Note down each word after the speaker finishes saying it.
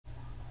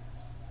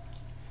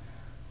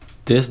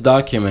This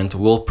document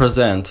will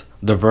present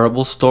the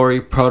verbal story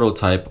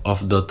prototype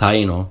of the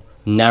Taíno,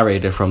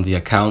 narrated from the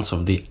accounts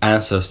of the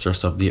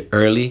ancestors of the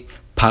early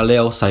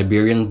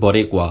Paleo-Siberian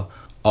Boricua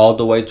all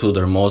the way to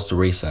their most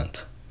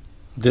recent.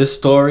 This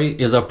story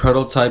is a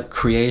prototype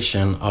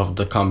creation of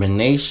the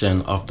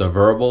combination of the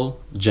verbal,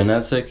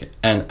 genetic,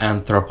 and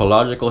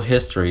anthropological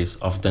histories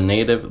of the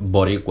native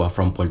Boricua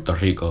from Puerto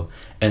Rico,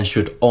 and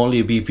should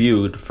only be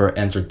viewed for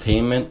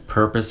entertainment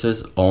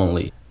purposes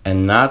only,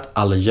 and not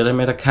a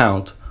legitimate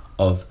account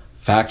of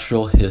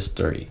factual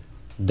history.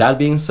 That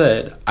being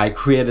said, I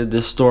created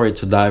this story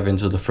to dive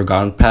into the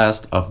forgotten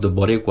past of the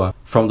Boricua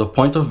from the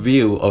point of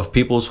view of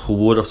peoples who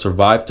would have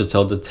survived to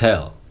tell the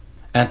tale,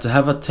 and to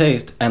have a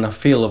taste and a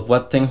feel of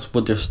what things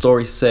would their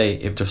story say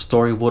if their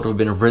story would have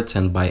been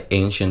written by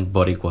ancient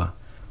Boricua.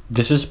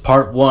 This is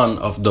part 1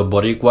 of the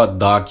Boricua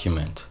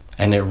document,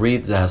 and it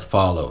reads as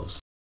follows.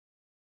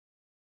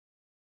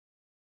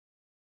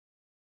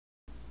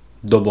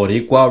 The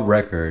Boricua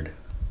Record.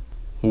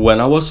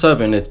 When I was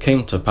 7, it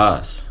came to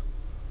pass,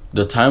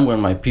 the time when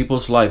my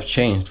people's life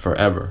changed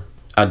forever.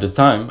 At the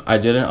time, I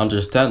didn't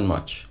understand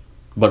much,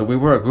 but we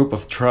were a group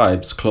of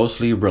tribes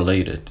closely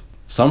related.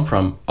 Some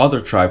from other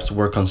tribes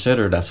were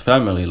considered as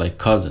family, like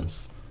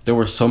cousins. There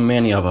were so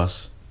many of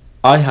us.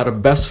 I had a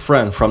best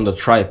friend from the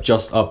tribe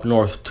just up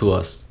north to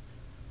us.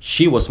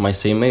 She was my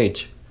same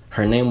age.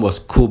 Her name was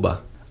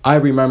Cuba. I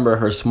remember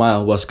her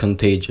smile was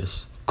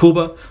contagious.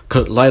 Cuba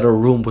could light a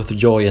room with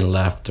joy and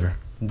laughter.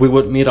 We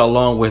would meet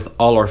along with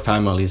all our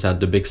families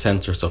at the big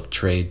centers of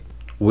trade.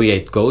 We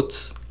ate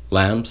goats,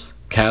 lambs,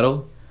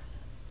 cattle,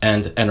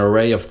 and an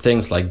array of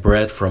things like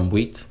bread from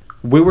wheat.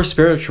 We were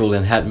spiritual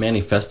and had many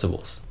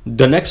festivals.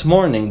 The next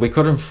morning, we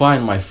couldn't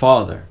find my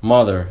father,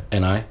 mother,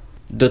 and I.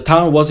 The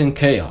town was in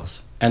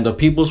chaos, and the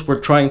peoples were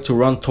trying to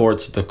run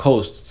towards the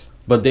coasts,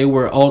 but they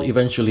were all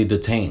eventually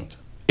detained.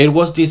 It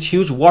was these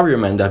huge warrior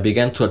men that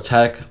began to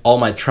attack all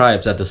my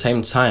tribes at the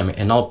same time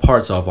in all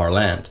parts of our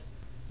land.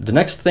 The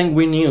next thing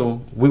we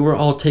knew, we were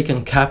all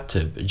taken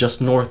captive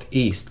just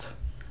northeast,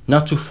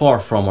 not too far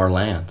from our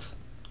lands.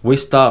 We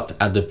stopped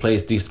at the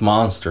place these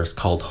monsters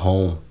called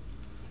home.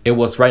 It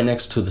was right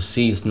next to the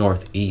seas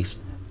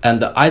northeast,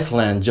 and the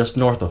Iceland just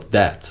north of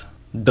that.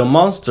 The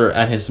monster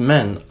and his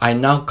men, I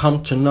now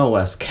come to know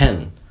as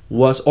Ken,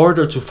 was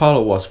ordered to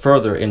follow us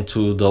further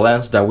into the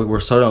lands that we were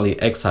suddenly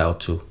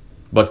exiled to.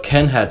 But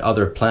Ken had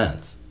other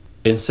plans.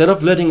 Instead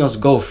of letting us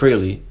go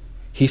freely,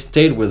 he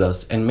stayed with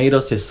us and made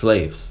us his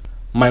slaves.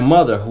 My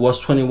mother, who was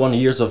 21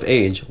 years of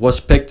age, was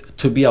picked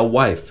to be a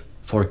wife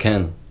for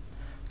Ken.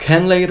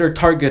 Ken later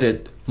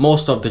targeted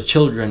most of the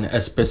children,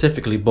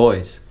 specifically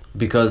boys,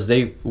 because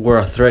they were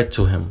a threat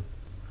to him.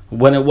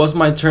 When it was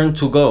my turn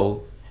to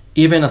go,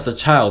 even as a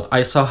child,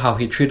 I saw how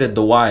he treated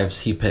the wives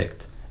he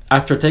picked.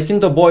 After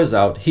taking the boys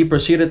out, he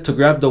proceeded to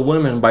grab the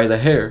women by the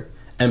hair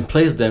and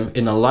place them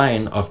in a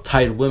line of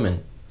tied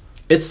women.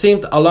 It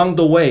seemed along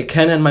the way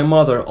Ken and my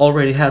mother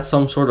already had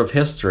some sort of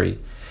history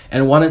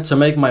and wanted to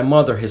make my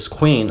mother his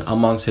queen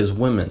amongst his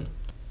women.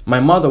 My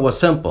mother was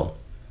simple,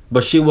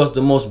 but she was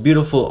the most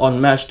beautiful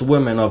unmatched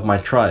woman of my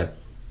tribe,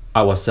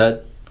 I was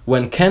said.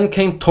 When Ken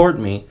came toward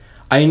me,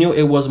 I knew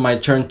it was my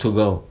turn to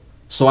go.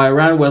 So I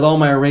ran with all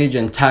my rage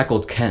and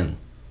tackled Ken.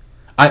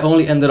 I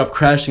only ended up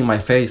crashing my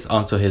face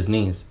onto his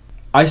knees.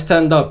 I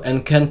stand up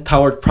and Ken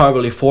towered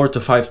probably 4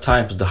 to 5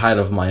 times the height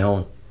of my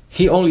own.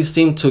 He only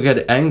seemed to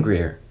get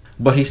angrier,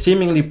 but he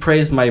seemingly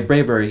praised my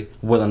bravery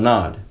with a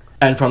nod,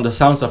 and from the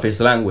sounds of his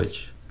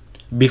language,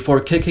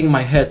 before kicking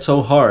my head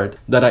so hard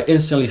that I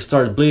instantly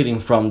started bleeding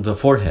from the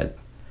forehead.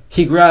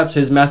 He grabs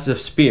his massive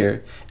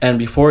spear, and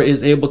before it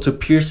is able to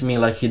pierce me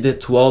like he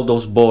did to all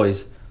those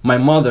boys, my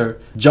mother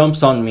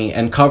jumps on me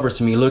and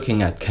covers me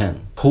looking at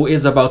Ken, who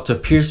is about to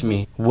pierce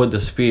me with the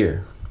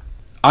spear.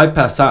 I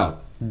pass out.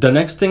 The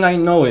next thing I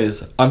know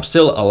is I'm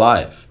still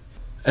alive,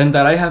 and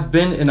that I have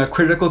been in a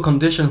critical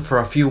condition for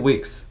a few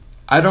weeks.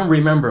 I don't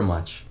remember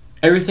much.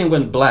 Everything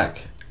went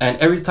black, and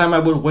every time I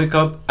would wake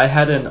up, I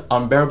had an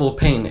unbearable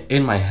pain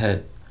in my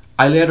head.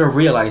 I later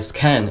realized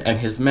Ken and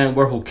his men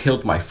were who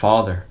killed my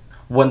father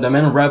when the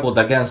men rebelled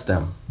against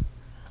them.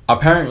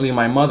 Apparently,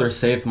 my mother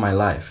saved my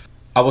life.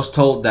 I was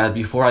told that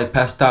before I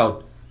passed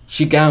out,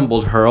 she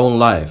gambled her own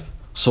life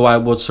so I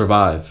would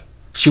survive.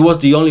 She was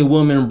the only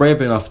woman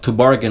brave enough to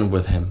bargain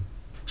with him.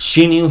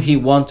 She knew he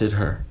wanted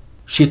her.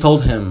 She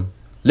told him,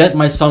 "Let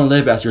my son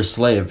live as your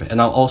slave,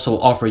 and I'll also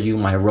offer you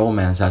my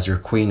romance as your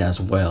queen as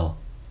well."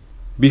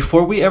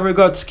 Before we ever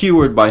got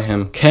skewered by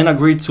him, Ken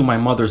agreed to my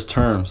mother's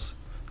terms.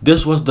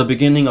 This was the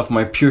beginning of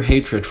my pure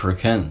hatred for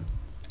Ken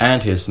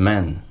and his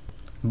men.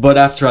 But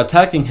after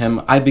attacking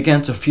him, I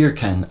began to fear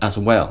Ken as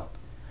well,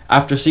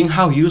 after seeing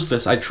how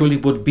useless I truly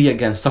would be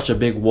against such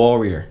a big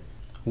warrior.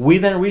 We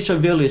then reach a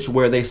village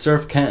where they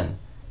serve Ken,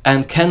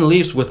 and Ken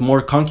leaves with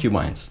more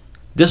concubines.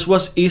 This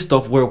was east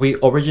of where we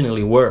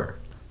originally were.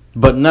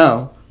 But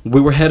now,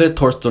 we were headed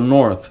towards the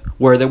north,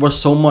 where there was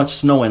so much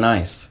snow and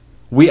ice.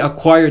 We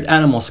acquired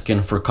animal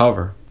skin for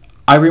cover.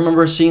 I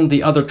remember seeing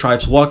the other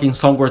tribes walking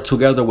somewhere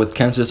together with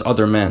Ken's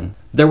other men.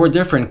 There were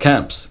different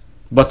camps,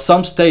 but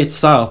some stayed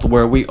south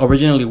where we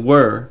originally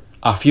were,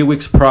 a few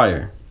weeks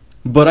prior.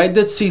 But I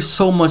did see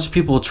so much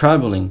people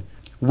traveling.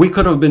 We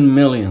could have been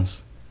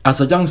millions.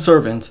 As a young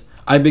servant,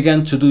 I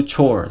began to do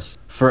chores,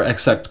 for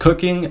except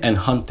cooking and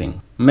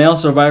hunting. Male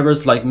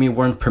survivors like me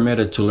weren't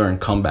permitted to learn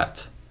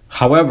combat.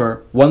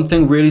 However, one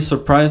thing really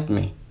surprised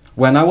me.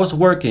 When I was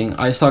working,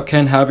 I saw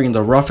Ken having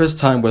the roughest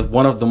time with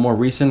one of the more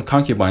recent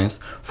concubines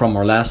from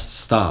our last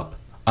stop,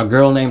 a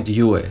girl named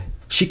Yue.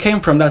 She came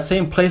from that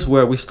same place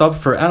where we stopped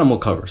for animal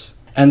covers.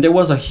 And there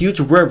was a huge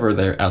river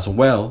there as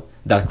well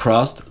that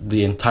crossed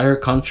the entire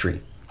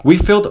country. We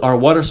filled our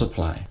water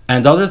supply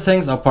and other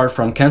things apart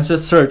from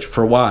Ken's search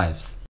for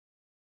wives.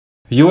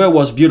 Yue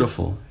was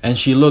beautiful and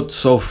she looked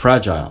so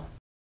fragile.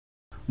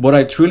 But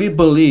I truly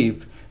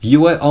believe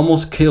Yue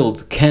almost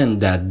killed Ken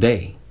that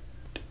day.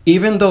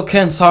 Even though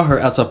Ken saw her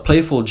as a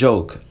playful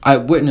joke, I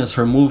witnessed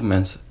her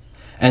movements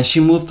and she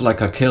moved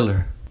like a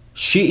killer.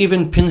 She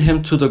even pinned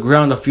him to the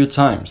ground a few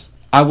times.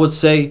 I would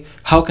say,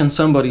 how can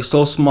somebody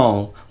so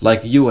small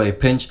like Yue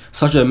pinch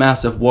such a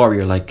massive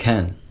warrior like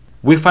Ken?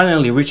 We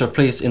finally reached a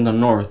place in the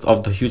north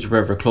of the huge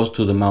river close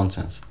to the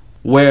mountains,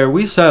 where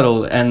we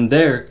settled, and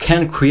there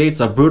Ken creates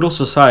a brutal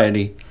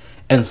society,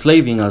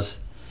 enslaving us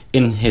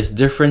in his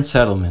different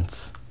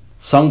settlements.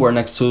 Some were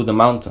next to the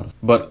mountains,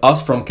 but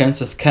us from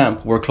Ken's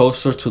camp were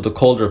closer to the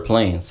colder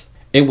plains.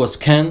 It was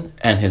Ken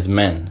and his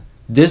men.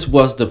 This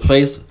was the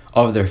place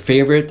of their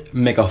favorite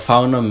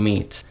megafauna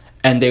meat,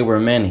 and they were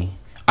many.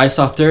 I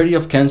saw 30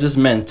 of Ken's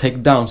men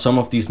take down some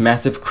of these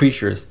massive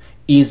creatures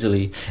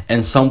easily,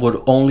 and some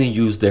would only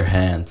use their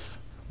hands.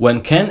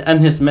 When Ken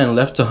and his men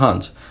left to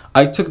hunt,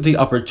 I took the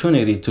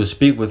opportunity to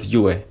speak with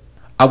Yue.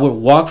 I would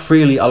walk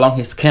freely along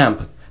his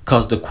camp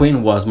cause the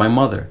queen was my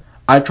mother.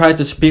 I tried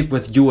to speak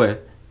with Yue,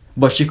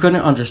 but she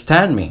couldn't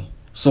understand me,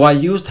 so I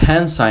used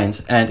hand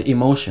signs and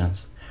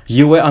emotions.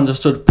 Yue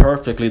understood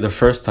perfectly the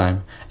first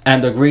time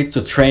and agreed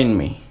to train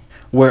me,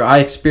 where I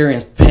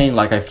experienced pain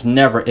like I've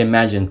never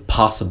imagined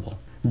possible.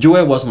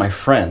 Yue was my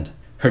friend.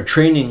 Her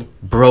training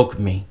broke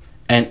me,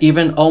 and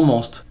even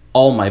almost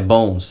all my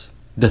bones.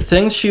 The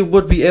things she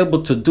would be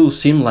able to do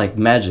seemed like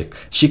magic.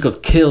 She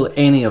could kill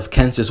any of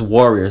Ken's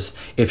warriors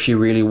if she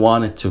really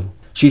wanted to.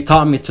 She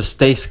taught me to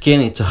stay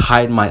skinny to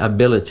hide my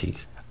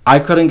abilities. I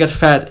couldn't get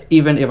fat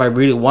even if I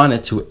really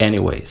wanted to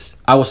anyways.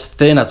 I was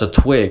thin as a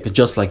twig,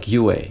 just like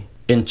Yue.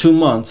 In 2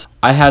 months,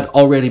 I had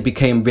already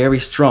become very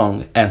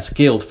strong and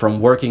skilled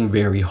from working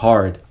very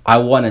hard. I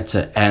wanted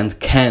to end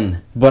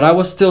Ken, but I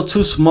was still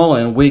too small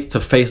and weak to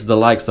face the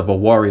likes of a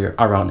warrior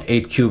around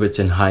 8 cubits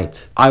in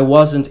height. I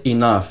wasn't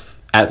enough,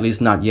 at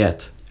least not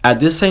yet. At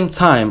this same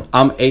time,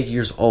 I'm 8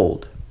 years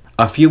old.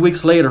 A few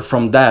weeks later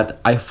from that,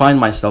 I find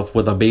myself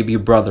with a baby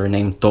brother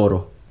named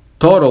Toro.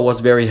 Toro was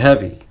very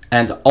heavy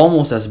and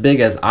almost as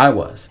big as I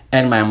was,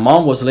 and my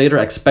mom was later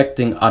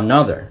expecting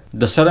another.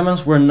 The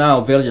settlements were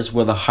now villages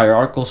with a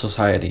hierarchical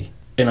society.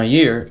 In a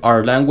year,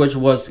 our language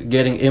was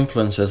getting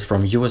influences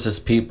from US's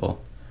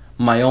people,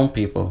 my own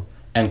people,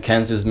 and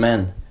Ken's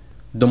men.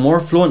 The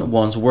more fluent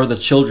ones were the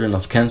children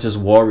of Ken's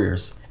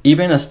warriors.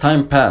 Even as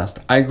time passed,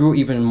 I grew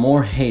even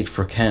more hate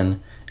for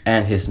Ken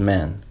and his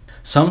men.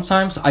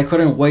 Sometimes I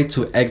couldn't wait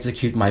to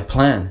execute my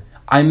plan.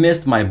 I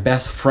missed my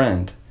best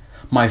friend,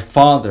 my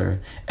father,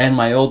 and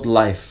my old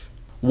life.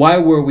 Why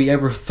were we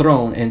ever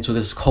thrown into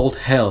this cold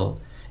hell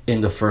in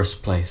the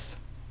first place?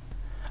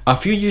 A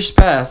few years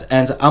pass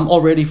and I'm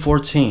already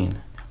 14.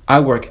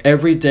 I work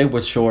every day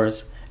with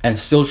chores and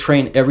still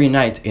train every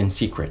night in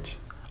secret.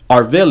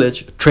 Our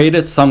village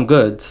traded some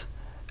goods,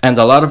 and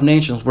a lot of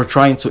nations were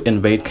trying to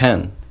invade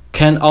Ken.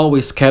 Ken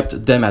always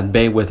kept them at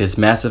bay with his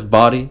massive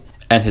body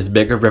and his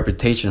bigger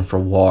reputation for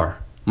war.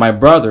 My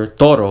brother,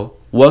 Toro,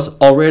 was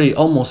already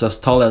almost as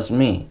tall as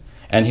me,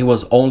 and he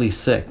was only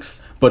 6.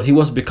 But he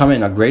was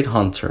becoming a great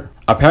hunter.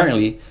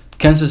 Apparently,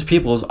 Ken's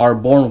peoples are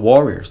born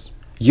warriors.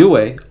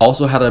 Yue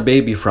also had a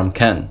baby from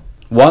Ken.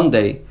 One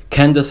day,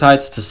 Ken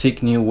decides to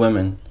seek new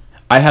women.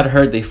 I had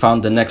heard they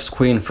found the next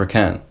queen for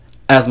Ken.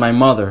 As my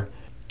mother,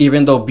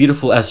 even though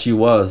beautiful as she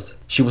was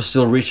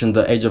still reaching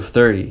the age of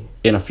 30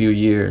 in a few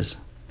years.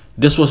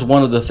 This was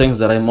one of the things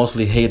that I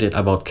mostly hated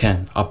about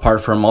Ken,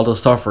 apart from all the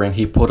suffering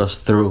he put us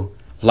through.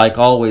 Like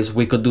always,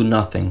 we could do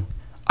nothing.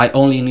 I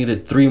only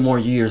needed 3 more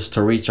years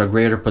to reach a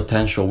greater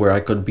potential where I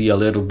could be a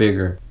little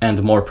bigger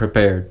and more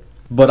prepared.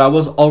 But I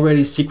was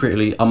already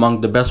secretly among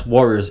the best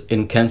warriors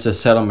in Ken's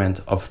settlement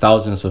of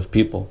thousands of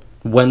people.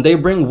 When they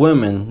bring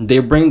women, they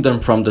bring them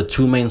from the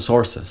 2 main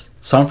sources.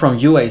 Some from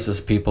UA's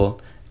people,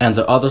 and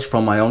the others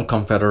from my own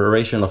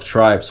confederation of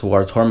tribes who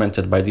are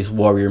tormented by these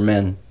warrior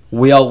men.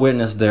 We all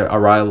witnessed their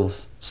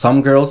arrivals.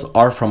 Some girls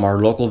are from our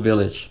local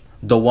village,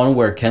 the one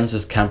where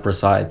Ken's camp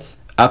resides.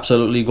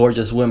 Absolutely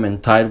gorgeous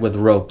women tied with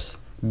ropes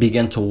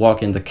began to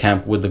walk in the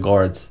camp with the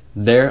guards.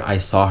 There I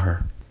saw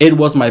her. It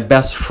was my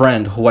best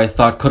friend who I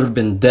thought could have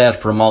been dead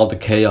from all the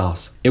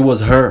chaos. It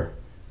was her.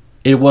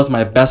 It was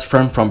my best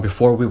friend from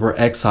before we were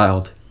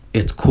exiled.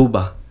 It's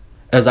Cuba.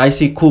 As I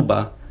see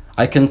Cuba,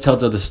 I can tell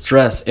the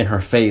distress in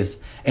her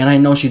face, and I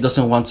know she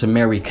doesn't want to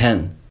marry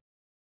Ken.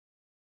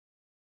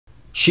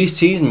 She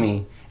sees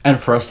me, and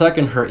for a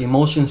second her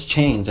emotions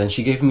changed and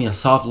she gave me a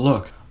soft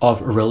look.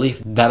 of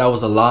relief that I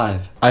was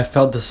alive. I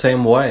felt the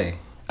same way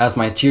as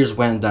my tears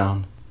went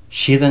down.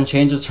 She then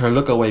changes her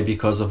look away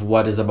because of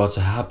what is about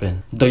to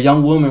happen. The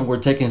young women were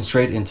taken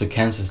straight into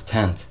Ken's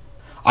tent.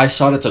 I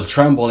started to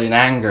tremble in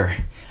anger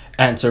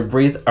and to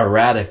breathe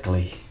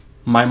erratically.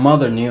 My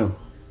mother knew,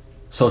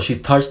 so she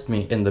touched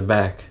me in the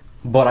back,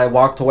 but I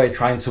walked away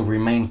trying to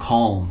remain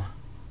calm.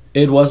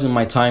 It wasn't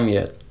my time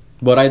yet,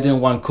 but I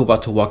didn't want Cuba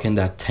to walk in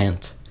that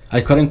tent.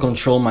 I couldn't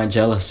control my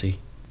jealousy,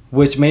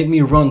 which made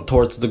me run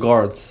towards the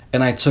guards,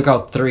 and I took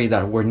out 3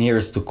 that were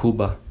nearest to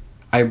Cuba.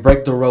 I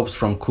broke the ropes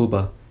from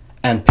Cuba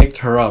and picked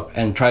her up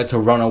and tried to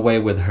run away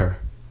with her.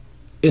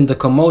 In the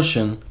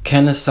commotion,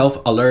 Ken is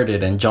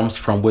self-alerted and jumps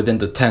from within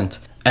the tent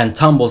and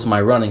tumbles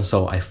my running,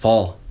 so I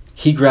fall.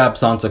 He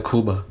grabs onto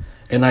Cuba,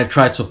 and I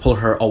try to pull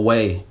her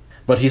away,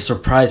 but he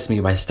surprised me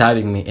by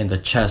stabbing me in the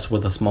chest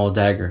with a small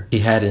dagger he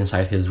had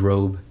inside his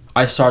robe.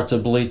 I started to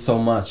bleed so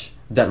much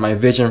that my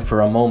vision for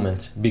a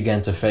moment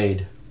began to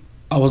fade.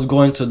 I was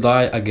going to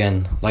die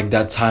again, like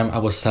that time I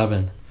was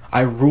 7.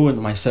 I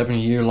ruined my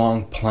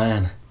 7-year-long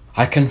plan.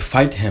 I can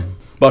fight him,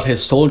 but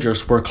his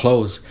soldiers were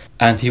close,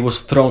 and he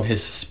was thrown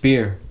his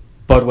spear.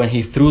 But when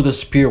he threw the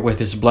spear with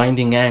his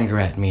blinding anger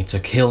at me to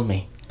kill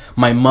me,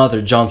 my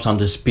mother jumps on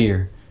the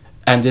spear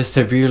and is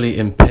severely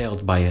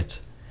impaled by it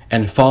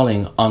and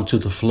falling onto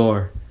the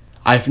floor.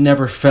 I've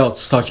never felt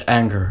such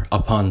anger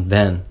upon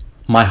then.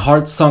 My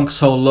heart sunk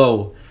so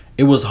low,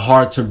 it was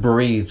hard to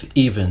breathe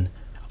even.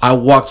 I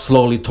walked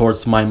slowly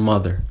towards my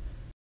mother.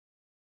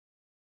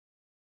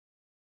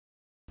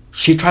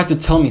 She tried to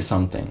tell me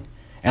something,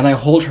 and I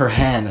hold her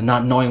hand,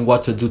 not knowing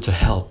what to do to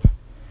help.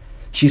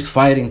 She's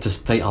fighting to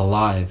stay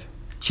alive.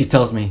 She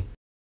tells me,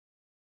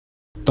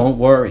 "Don't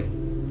worry.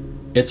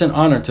 It's an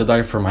honor to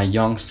die for my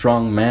young,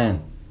 strong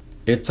man.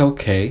 It's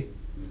okay.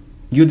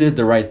 You did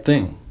the right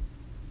thing.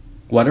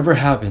 Whatever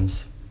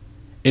happens,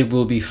 it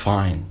will be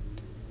fine.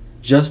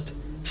 Just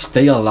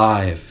stay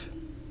alive.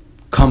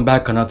 Come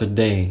back another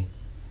day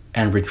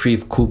and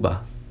retrieve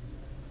Cuba.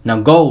 Now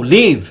go,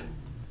 leave!"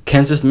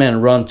 Ken's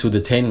men run to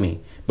detain me,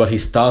 but he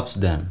stops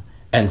them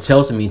and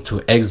tells me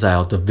to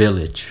exile the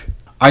village.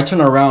 I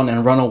turn around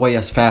and run away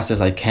as fast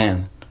as I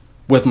can.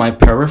 With my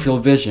peripheral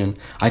vision,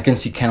 I can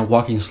see Ken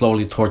walking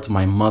slowly towards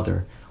my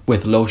mother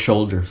with low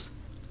shoulders.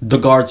 The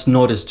guards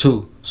notice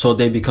too, so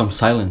they become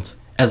silent.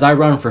 As I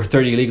run for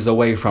 30 leagues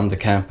away from the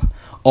camp,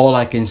 all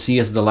I can see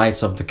is the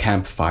lights of the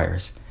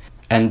campfires.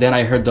 And then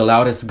I heard the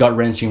loudest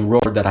gut-wrenching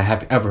roar that I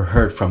have ever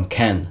heard from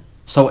Ken.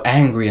 So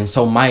angry and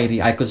so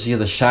mighty, I could see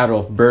the shadow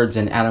of birds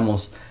and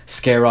animals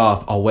scare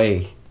off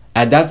away.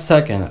 At that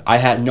second, I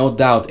had no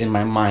doubt in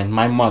my mind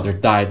my mother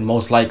died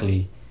most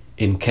likely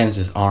in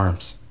Ken's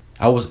arms.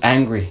 I was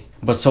angry,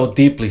 but so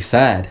deeply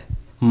sad.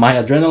 My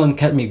adrenaline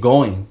kept me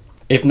going.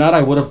 If not,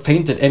 I would have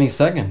fainted any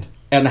second,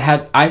 and I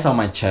had ice on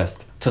my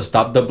chest to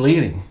stop the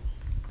bleeding.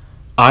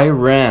 I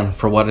ran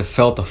for what it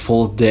felt a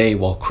full day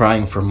while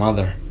crying for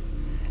mother.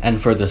 And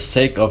for the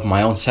sake of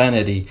my own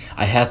sanity,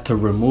 I had to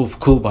remove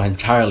Cuba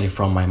entirely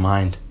from my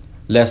mind.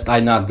 Lest I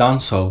not done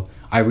so,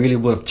 I really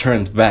would have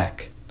turned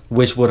back,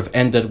 which would have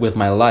ended with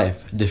my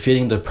life,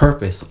 defeating the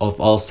purpose of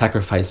all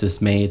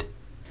sacrifices made.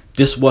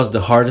 This was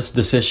the hardest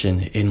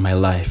decision in my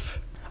life.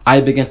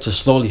 I began to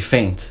slowly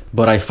faint,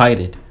 but I fight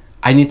it.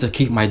 I need to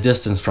keep my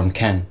distance from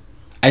Ken.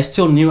 I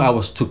still knew I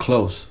was too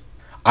close.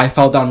 I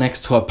fell down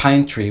next to a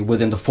pine tree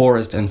within the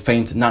forest and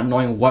faint, not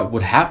knowing what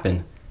would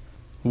happen.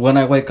 When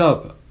I wake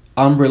up,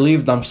 I'm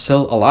relieved I'm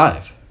still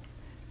alive.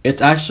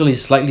 It's actually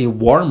slightly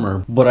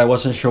warmer, but I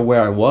wasn't sure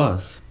where I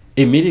was.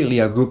 Immediately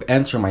a group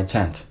entered my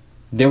tent.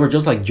 They were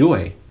just like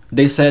Yue.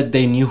 They said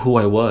they knew who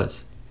I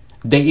was.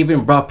 They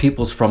even brought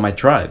peoples from my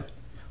tribe.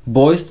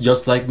 Boys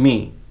just like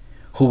me,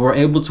 who were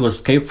able to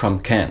escape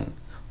from Ken.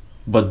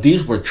 But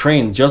these were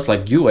trained just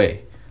like Yue.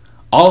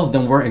 All of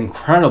them were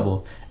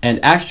incredible and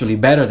actually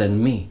better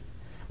than me.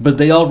 But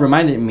they all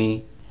reminded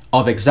me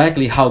of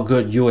exactly how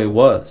good Yue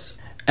was,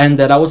 and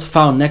that I was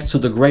found next to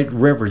the great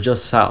river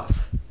just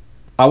south.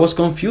 I was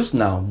confused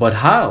now, but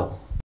how?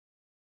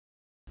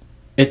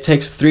 It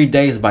takes 3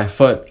 days by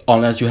foot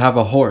unless you have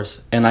a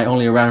horse, and I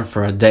only ran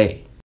for a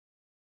day.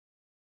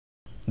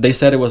 They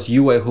said it was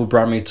Yue who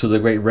brought me to the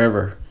great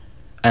river,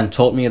 and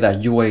told me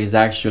that Yue is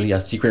actually a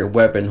secret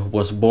weapon who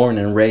was born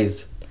and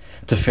raised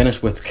to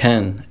finish with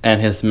Ken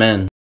and his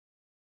men,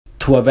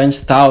 to avenge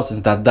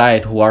thousands that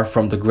died who are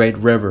from the great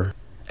river,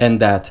 and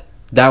that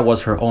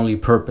was her only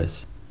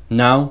purpose.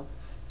 Now,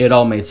 it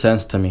all made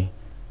sense to me.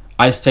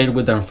 I stayed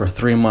with them for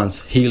 3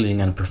 months, healing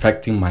and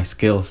perfecting my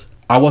skills.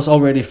 I was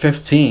already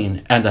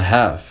 15 and a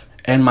half,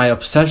 and my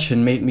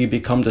obsession made me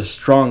become the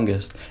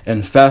strongest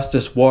and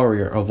fastest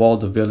warrior of all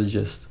the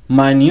villages.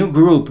 My new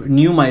group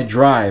knew my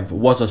drive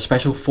was a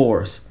special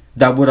force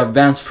that would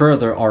advance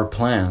further our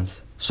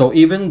plans. So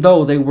even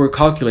though they were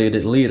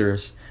calculated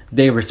leaders,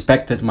 they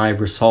respected my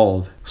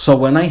resolve. So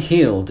when I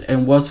healed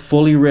and was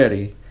fully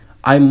ready,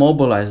 I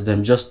mobilized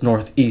them just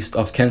northeast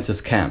of Ken's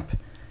camp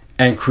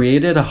and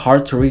created a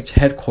hard-to-reach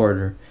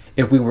headquarters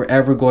if we were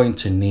ever going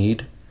to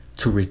need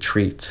to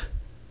retreat.